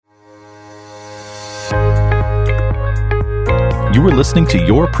You are listening to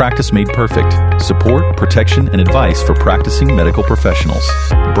Your Practice Made Perfect. Support, protection, and advice for practicing medical professionals.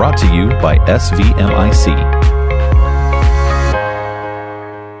 Brought to you by SVMIC.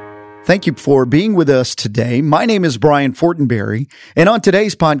 Thank you for being with us today. My name is Brian Fortenberry, and on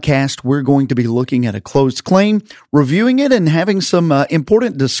today's podcast, we're going to be looking at a closed claim, reviewing it, and having some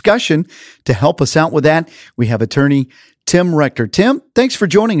important discussion. To help us out with that, we have attorney Tim Rector. Tim, thanks for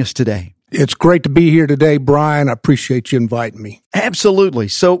joining us today. It's great to be here today, Brian. I appreciate you inviting me. Absolutely.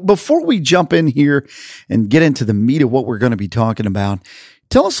 So before we jump in here and get into the meat of what we're going to be talking about,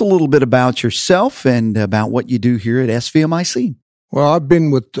 tell us a little bit about yourself and about what you do here at SVMIC. Well, I've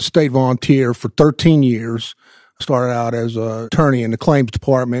been with the state volunteer for 13 years. I started out as an attorney in the claims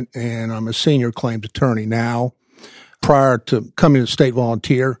department, and I'm a senior claims attorney now. Prior to coming to the state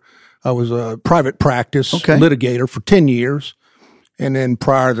volunteer, I was a private practice litigator for 10 years. And then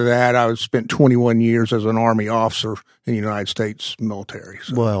prior to that, I spent 21 years as an Army officer in the United States military.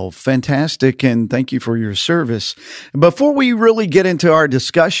 So. Well, fantastic, and thank you for your service. Before we really get into our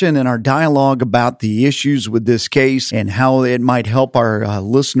discussion and our dialogue about the issues with this case and how it might help our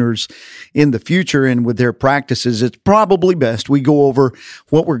listeners in the future and with their practices, it's probably best we go over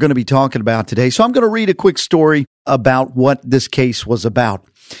what we're going to be talking about today. So I'm going to read a quick story about what this case was about.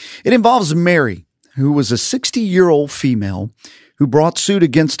 It involves Mary, who was a 60-year-old female who brought suit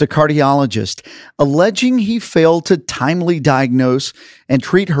against a cardiologist, alleging he failed to timely diagnose and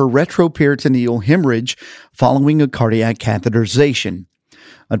treat her retroperitoneal hemorrhage following a cardiac catheterization.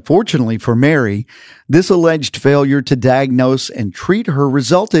 Unfortunately for Mary, this alleged failure to diagnose and treat her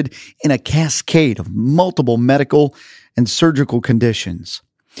resulted in a cascade of multiple medical and surgical conditions.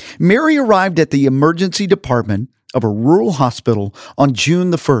 Mary arrived at the emergency department of a rural hospital on June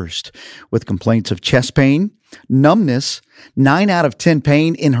the 1st with complaints of chest pain, numbness, 9 out of 10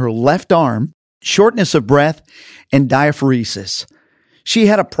 pain in her left arm, shortness of breath, and diaphoresis. She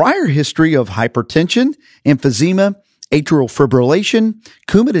had a prior history of hypertension, emphysema, atrial fibrillation,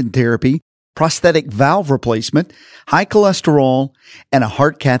 Coumadin therapy, prosthetic valve replacement, high cholesterol, and a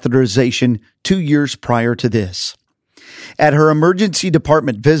heart catheterization 2 years prior to this. At her emergency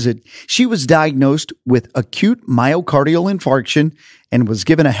department visit, she was diagnosed with acute myocardial infarction and was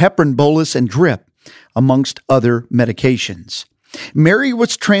given a heparin bolus and drip, amongst other medications. Mary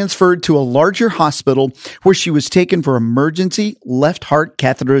was transferred to a larger hospital where she was taken for emergency left heart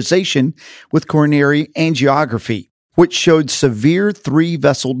catheterization with coronary angiography, which showed severe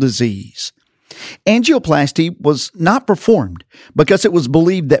 3-vessel disease. Angioplasty was not performed because it was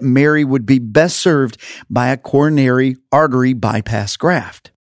believed that Mary would be best served by a coronary artery bypass graft.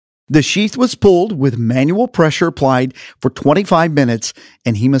 The sheath was pulled with manual pressure applied for 25 minutes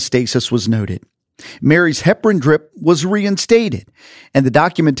and hemostasis was noted. Mary's heparin drip was reinstated, and the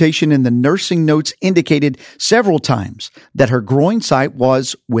documentation in the nursing notes indicated several times that her groin site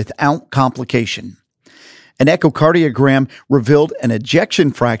was without complication. An echocardiogram revealed an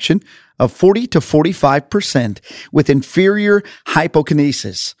ejection fraction of 40 to 45% with inferior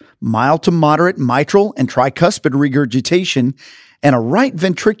hypokinesis, mild to moderate mitral and tricuspid regurgitation, and a right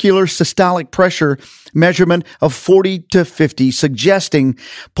ventricular systolic pressure measurement of 40 to 50, suggesting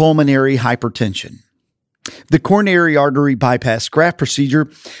pulmonary hypertension. The coronary artery bypass graft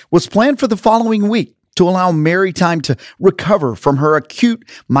procedure was planned for the following week to allow Mary time to recover from her acute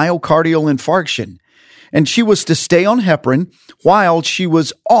myocardial infarction, and she was to stay on heparin while she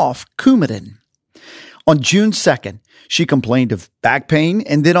was off Coumadin. On June 2nd, she complained of back pain,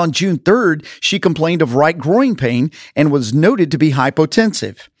 and then on June 3rd, she complained of right groin pain and was noted to be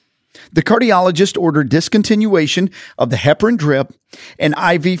hypotensive. The cardiologist ordered discontinuation of the heparin drip, and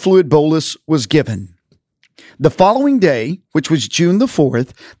IV fluid bolus was given. The following day, which was June the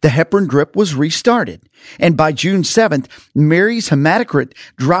 4th, the heparin drip was restarted, and by June 7th, Mary's hematocrit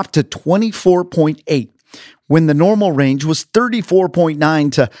dropped to 24.8, when the normal range was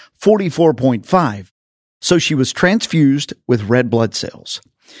 34.9 to 44.5. So she was transfused with red blood cells.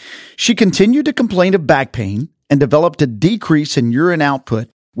 She continued to complain of back pain and developed a decrease in urine output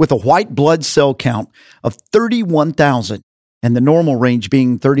with a white blood cell count of 31,000 and the normal range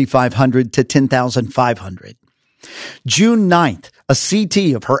being 3,500 to 10,500. June 9th, a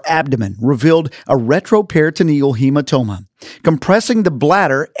CT of her abdomen revealed a retroperitoneal hematoma, compressing the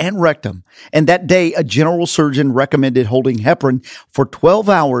bladder and rectum, and that day a general surgeon recommended holding heparin for 12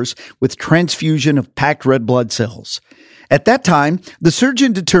 hours with transfusion of packed red blood cells. At that time, the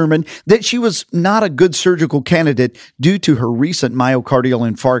surgeon determined that she was not a good surgical candidate due to her recent myocardial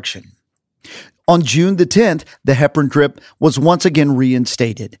infarction. On June the 10th, the heparin drip was once again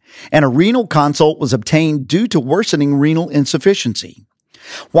reinstated, and a renal consult was obtained due to worsening renal insufficiency.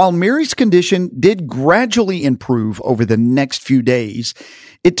 While Mary's condition did gradually improve over the next few days,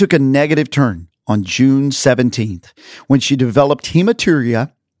 it took a negative turn on June 17th when she developed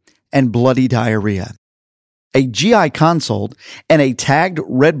hematuria and bloody diarrhea. A GI consult and a tagged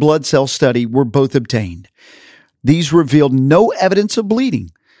red blood cell study were both obtained. These revealed no evidence of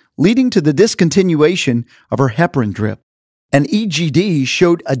bleeding, leading to the discontinuation of her heparin drip. An EGD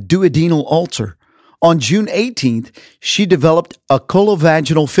showed a duodenal ulcer. On June 18th, she developed a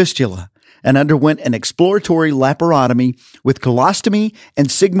colovaginal fistula and underwent an exploratory laparotomy with colostomy and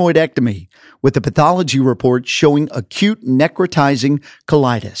sigmoidectomy, with a pathology report showing acute necrotizing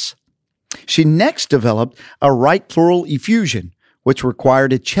colitis. She next developed a right pleural effusion, which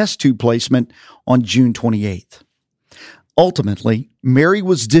required a chest tube placement on June 28th. Ultimately, Mary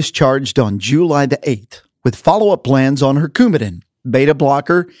was discharged on July the 8th with follow-up plans on her Coumadin, beta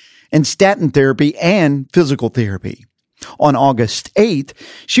blocker, and statin therapy and physical therapy. On August 8th,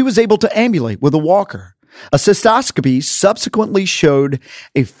 she was able to ambulate with a walker. A cystoscopy subsequently showed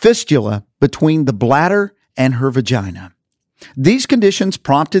a fistula between the bladder and her vagina. These conditions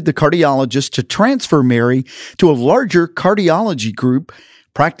prompted the cardiologist to transfer Mary to a larger cardiology group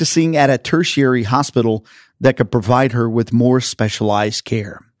practicing at a tertiary hospital that could provide her with more specialized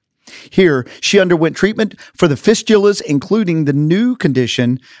care. Here, she underwent treatment for the fistulas, including the new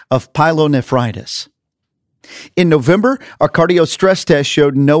condition of pyelonephritis. In November, a cardio stress test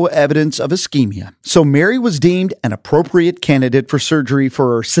showed no evidence of ischemia, so Mary was deemed an appropriate candidate for surgery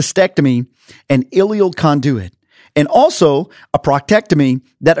for her cystectomy and ileal conduit, and also a proctectomy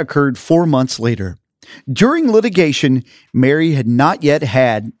that occurred 4 months later. During litigation, Mary had not yet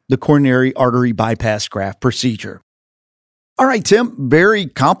had the coronary artery bypass graft procedure. All right, Tim, very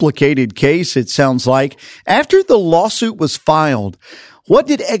complicated case, it sounds like. After the lawsuit was filed, what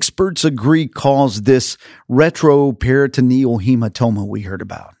did experts agree caused this retroperitoneal hematoma we heard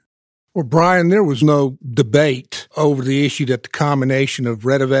about? Well, Brian, there was no debate over the issue that the combination of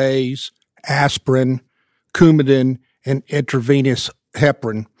Retivase, aspirin, Coumadin, and intravenous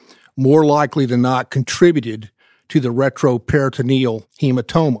heparin more likely than not contributed to the retroperitoneal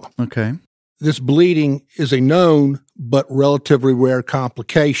hematoma. Okay. This bleeding is a known but relatively rare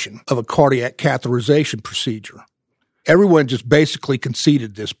complication of a cardiac catheterization procedure. Everyone just basically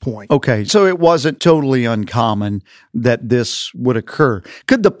conceded this point. Okay, so it wasn't totally uncommon that this would occur.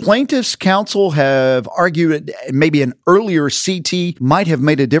 Could the plaintiff's counsel have argued maybe an earlier CT might have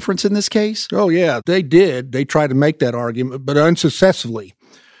made a difference in this case? Oh, yeah, they did. They tried to make that argument, but unsuccessfully.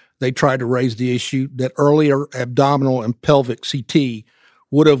 They tried to raise the issue that earlier abdominal and pelvic CT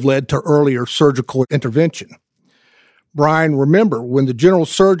would have led to earlier surgical intervention. Brian, remember, when the general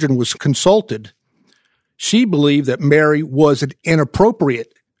surgeon was consulted, she believed that Mary was an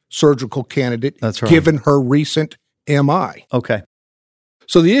inappropriate surgical candidate. That's right. Given her recent MI. Okay.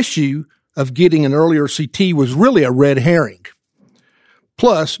 So the issue of getting an earlier CT was really a red herring.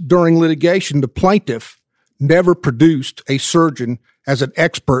 Plus, during litigation, the plaintiff never produced a surgeon as an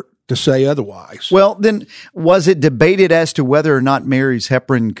expert to say otherwise. Well, then, was it debated as to whether or not Mary's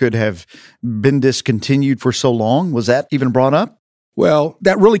heparin could have been discontinued for so long? Was that even brought up? Well,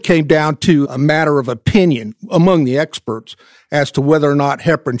 that really came down to a matter of opinion among the experts as to whether or not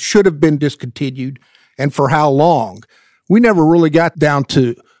heparin should have been discontinued and for how long. We never really got down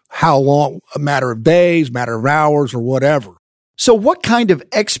to how long, a matter of days, matter of hours, or whatever. So what kind of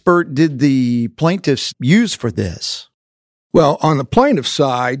expert did the plaintiffs use for this? Well, on the plaintiff's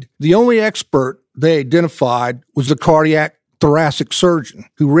side, the only expert they identified was the cardiac thoracic surgeon,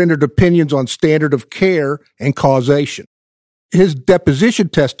 who rendered opinions on standard of care and causation. His deposition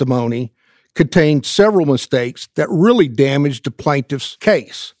testimony contained several mistakes that really damaged the plaintiff's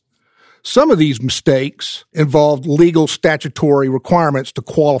case. Some of these mistakes involved legal statutory requirements to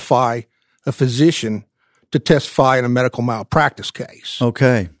qualify a physician to testify in a medical malpractice case.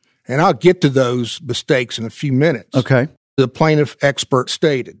 Okay. And I'll get to those mistakes in a few minutes. Okay. The plaintiff expert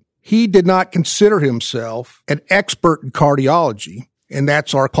stated he did not consider himself an expert in cardiology, and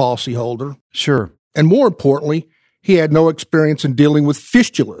that's our policyholder. Sure. And more importantly, he had no experience in dealing with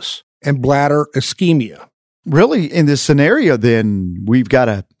fistulas and bladder ischemia. Really, in this scenario, then, we've got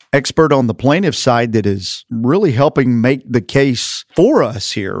an expert on the plaintiff's side that is really helping make the case for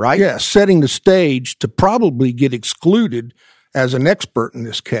us here, right? Yeah, setting the stage to probably get excluded as an expert in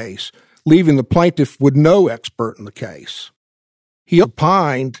this case, leaving the plaintiff with no expert in the case. He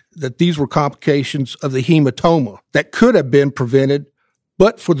opined that these were complications of the hematoma that could have been prevented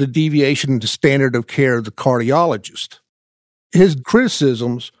but for the deviation in the standard of care of the cardiologist. His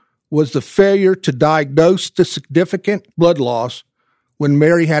criticisms was the failure to diagnose the significant blood loss when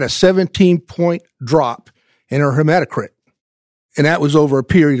Mary had a 17-point drop in her hematocrit. and that was over a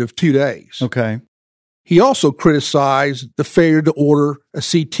period of 2 days. Okay. He also criticized the failure to order a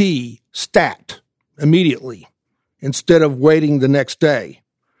CT stat immediately instead of waiting the next day.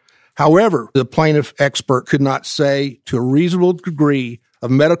 However, the plaintiff expert could not say to a reasonable degree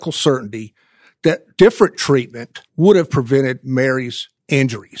of medical certainty that different treatment would have prevented Mary's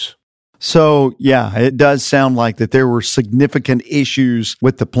injuries. So, yeah, it does sound like that there were significant issues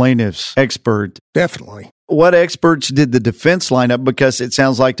with the plaintiff's expert. Definitely. What experts did the defense line up? Because it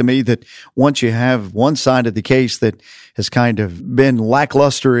sounds like to me that once you have one side of the case that has kind of been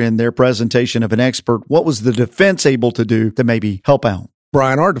lackluster in their presentation of an expert, what was the defense able to do to maybe help out?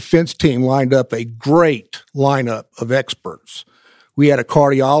 Brian, our defense team lined up a great lineup of experts. We had a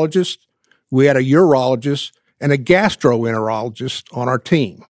cardiologist, we had a urologist, and a gastroenterologist on our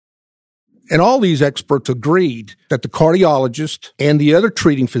team. And all these experts agreed that the cardiologist and the other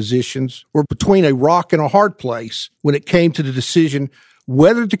treating physicians were between a rock and a hard place when it came to the decision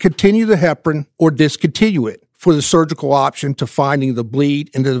whether to continue the heparin or discontinue it for the surgical option to finding the bleed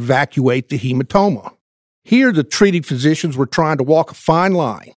and to evacuate the hematoma. Here, the treating physicians were trying to walk a fine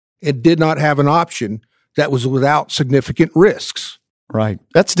line and did not have an option that was without significant risks. Right.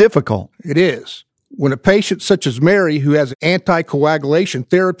 That's difficult. It is. When a patient such as Mary, who has anticoagulation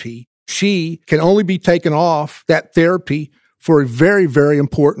therapy, she can only be taken off that therapy for a very, very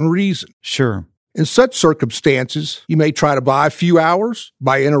important reason. Sure. In such circumstances, you may try to buy a few hours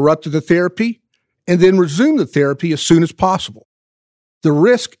by interrupting the therapy and then resume the therapy as soon as possible. The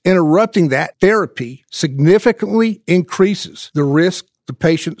risk interrupting that therapy significantly increases the risk the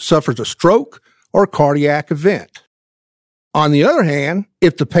patient suffers a stroke or a cardiac event. On the other hand,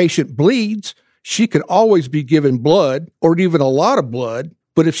 if the patient bleeds, she can always be given blood or even a lot of blood.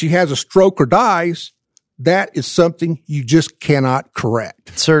 But if she has a stroke or dies, that is something you just cannot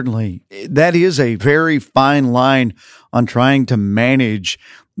correct. Certainly. That is a very fine line on trying to manage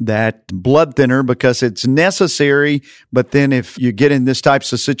that blood thinner because it's necessary. But then if you get in this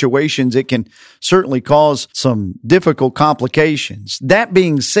types of situations, it can certainly cause some difficult complications. That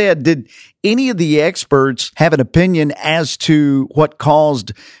being said, did any of the experts have an opinion as to what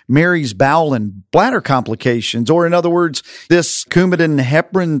caused Mary's bowel and bladder complications? Or in other words, this Coumadin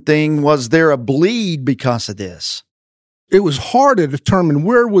heparin thing, was there a bleed because of this? It was hard to determine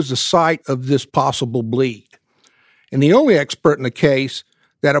where was the site of this possible bleed. And the only expert in the case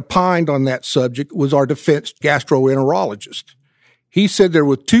that opined on that subject was our defense gastroenterologist. He said there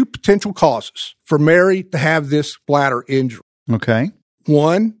were two potential causes for Mary to have this bladder injury. Okay.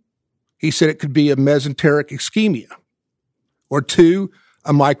 One, he said it could be a mesenteric ischemia, or two,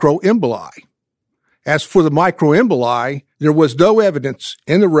 a microemboli. As for the microemboli, there was no evidence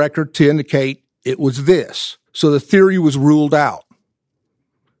in the record to indicate it was this, so the theory was ruled out.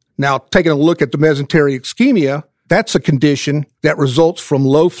 Now, taking a look at the mesenteric ischemia, that's a condition that results from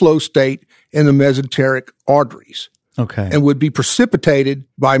low flow state in the mesenteric arteries. Okay. And would be precipitated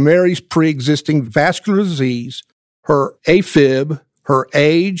by Mary's pre-existing vascular disease, her AFib, her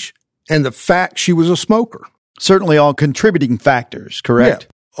age, and the fact she was a smoker. Certainly all contributing factors, correct?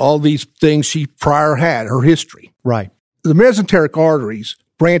 Yeah, all these things she prior had, her history. Right. The mesenteric arteries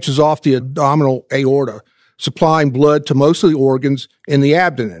branches off the abdominal aorta, supplying blood to most of the organs in the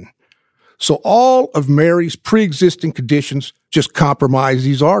abdomen. So all of Mary's pre-existing conditions just compromise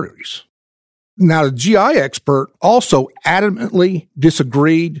these arteries. Now, the GI expert also adamantly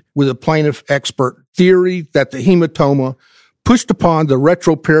disagreed with the plaintiff expert theory that the hematoma pushed upon the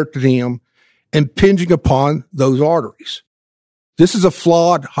retroperitoneum, impinging upon those arteries. This is a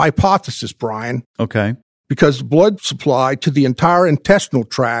flawed hypothesis, Brian. Okay. Because the blood supply to the entire intestinal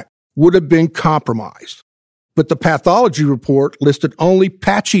tract would have been compromised. But the pathology report listed only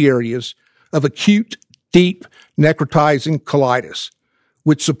patchy areas of acute, deep, necrotizing colitis,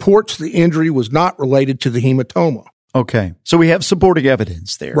 which supports the injury was not related to the hematoma. Okay. So we have supporting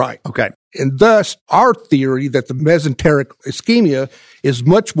evidence there. Right. Okay. And thus, our theory that the mesenteric ischemia is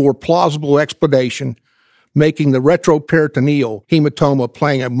much more plausible explanation, making the retroperitoneal hematoma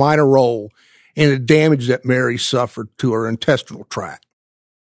playing a minor role in the damage that Mary suffered to her intestinal tract.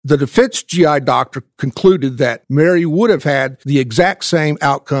 The defense GI doctor concluded that Mary would have had the exact same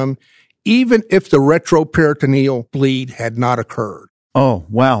outcome even if the retroperitoneal bleed had not occurred. Oh,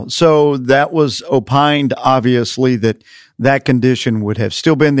 wow. So that was opined, obviously, that that condition would have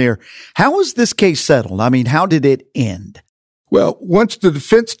still been there. How was this case settled? I mean, how did it end? Well, once the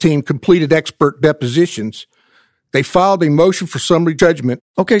defense team completed expert depositions, they filed a motion for summary judgment.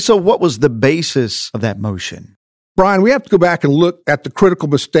 Okay, so what was the basis of that motion? Brian, we have to go back and look at the critical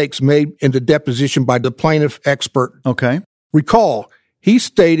mistakes made in the deposition by the plaintiff expert. Okay. Recall, he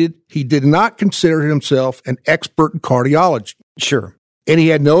stated he did not consider himself an expert in cardiology. Sure. And he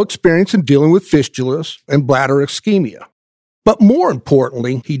had no experience in dealing with fistulas and bladder ischemia. But more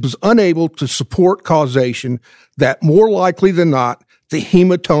importantly, he was unable to support causation that more likely than not, the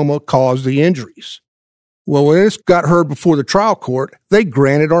hematoma caused the injuries. Well, when this got heard before the trial court, they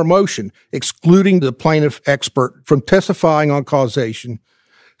granted our motion, excluding the plaintiff expert from testifying on causation,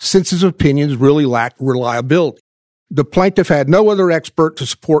 since his opinions really lacked reliability. The plaintiff had no other expert to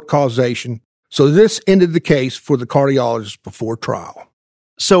support causation, so this ended the case for the cardiologist before trial.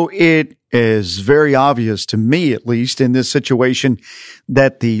 So it is very obvious to me, at least in this situation,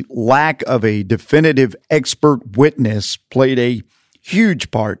 that the lack of a definitive expert witness played a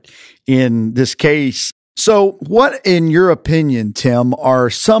huge part in this case. So what, in your opinion, Tim, are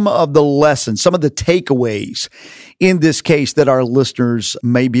some of the lessons, some of the takeaways in this case that our listeners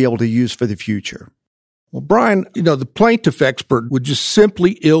may be able to use for the future? Well, Brian, the plaintiff expert was just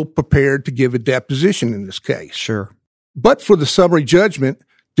simply ill-prepared to give a deposition in this case. Sure. But for the summary judgment,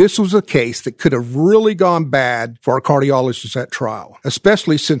 this was a case that could have really gone bad for our cardiologist at trial,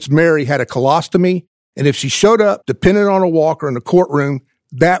 especially since Mary had a colostomy, and if she showed up dependent on a walker in the courtroom,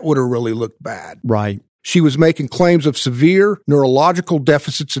 that would have really looked bad. Right. She was making claims of severe neurological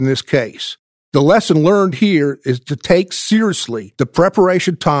deficits in this case. The lesson learned here is to take seriously the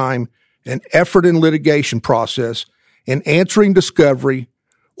preparation time and effort in litigation process in answering discovery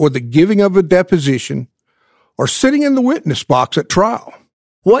or the giving of a deposition or sitting in the witness box at trial.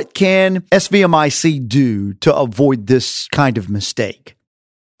 What can SVMIC do to avoid this kind of mistake?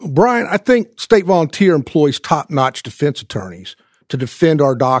 Brian, I think State Volunteer employs top-notch defense attorneys to defend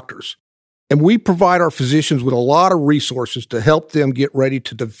our doctors. And we provide our physicians with a lot of resources to help them get ready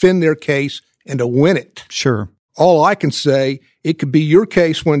to defend their case and to win it. Sure. All I can say, it could be your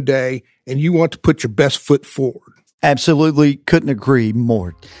case one day and you want to put your best foot forward. Absolutely. Couldn't agree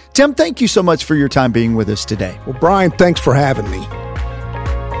more. Tim, thank you so much for your time being with us today. Well, Brian, thanks for having me.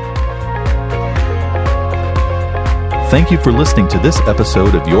 Thank you for listening to this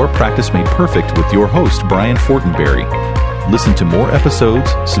episode of Your Practice Made Perfect with your host, Brian Fortenberry. Listen to more episodes,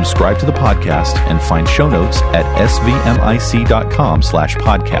 subscribe to the podcast, and find show notes at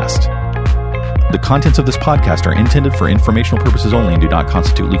svmic.com/podcast. The contents of this podcast are intended for informational purposes only and do not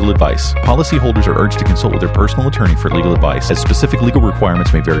constitute legal advice. Policyholders are urged to consult with their personal attorney for legal advice, as specific legal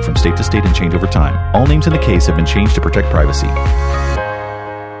requirements may vary from state to state and change over time. All names in the case have been changed to protect privacy.